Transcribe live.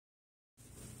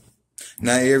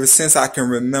Now ever since I can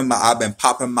remember, I've been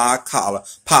popping my collar,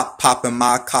 popping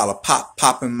my collar,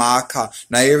 popping my collar.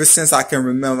 Now ever since I can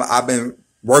remember, I've been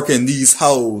working these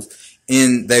hoes,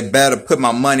 and they better put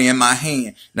my money in my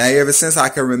hand. Now ever since I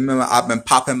can remember, I've been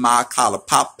popping my collar,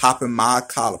 popping my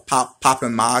collar,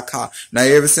 popping my collar. Now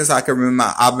ever since I can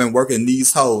remember, I've been working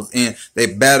these hoes, and they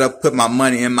better put my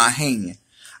money in my hand.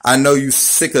 I know you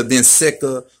sicker than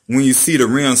sicker when you see the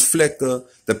rims flicker,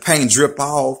 the paint drip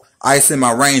off, ice in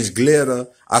my range glitter,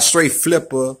 I straight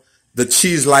flipper, the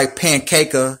cheese like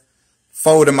pancaker,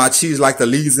 folding my cheese like the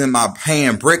leaves in my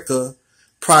hand bricker,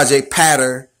 project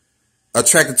patter,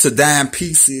 attracted to dime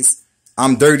pieces,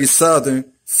 I'm dirty southern,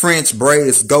 French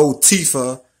braids, gold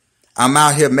Tifa, I'm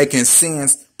out here making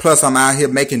sense, plus I'm out here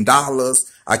making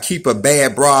dollars, I keep a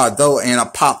bad broad though and a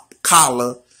pop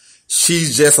collar.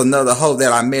 She's just another hoe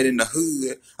that I met in the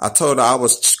hood. I told her I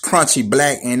was crunchy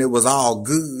black and it was all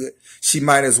good. She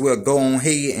might as well go on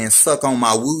ahead and suck on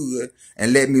my wood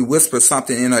and let me whisper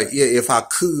something in her ear if I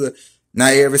could. Now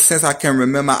ever since I can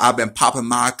remember, I've been popping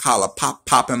my collar,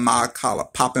 popping my collar,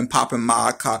 popping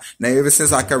my collar. Now ever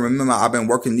since I can remember, I've been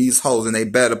working these hoes and they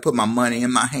better put my money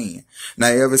in my hand. Now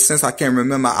ever since I can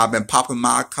remember, I've been popping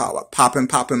my collar, popping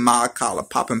my collar,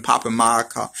 popping my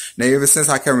collar. Now ever since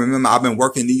I can remember, I've been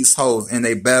working these hoes and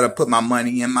they better put my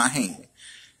money in my hand.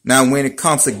 Now when it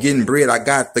comes to getting bread, I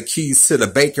got the keys to the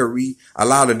bakery. A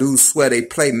lot of dudes swear they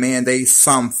play, man, they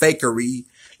some fakery.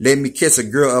 Let me kiss a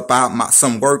girl up out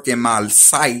some work in my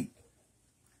sight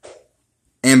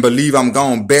and believe I'm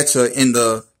gonna bet you in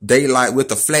the daylight with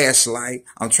the flashlight.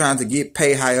 I'm trying to get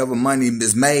paid however money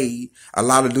is made. A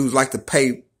lot of dudes like to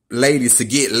pay ladies to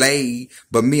get laid,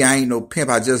 but me, I ain't no pimp.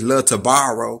 I just love to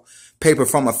borrow paper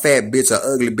from a fat bitch, a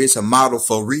ugly bitch, a model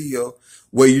for real.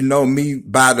 Well, you know me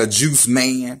by the juice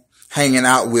man, hanging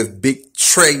out with Big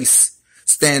Trace.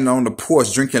 Standing on the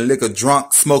porch, drinking liquor,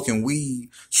 drunk, smoking weed,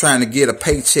 trying to get a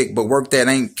paycheck, but work that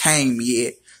ain't came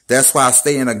yet. That's why I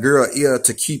stay in a girl ear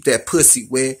to keep that pussy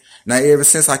wet. Now ever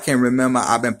since I can remember,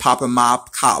 I've been popping my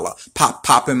collar,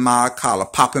 popping my collar,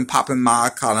 popping my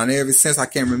collar. And ever since I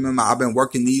can remember, I've been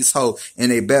working these hoes,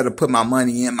 and they better put my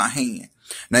money in my hand.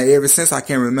 Now ever since I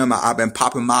can remember, I've been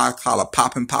popping my collar,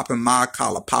 popping my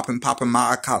collar, popping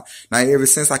my collar. Now ever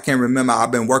since I can remember,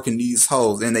 I've been working these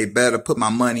hoes, and they better put my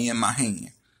money in my hand.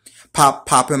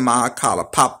 Popping my collar,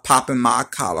 popping my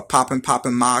collar, popping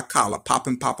my collar,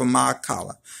 popping my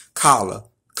collar,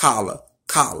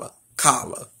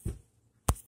 collar.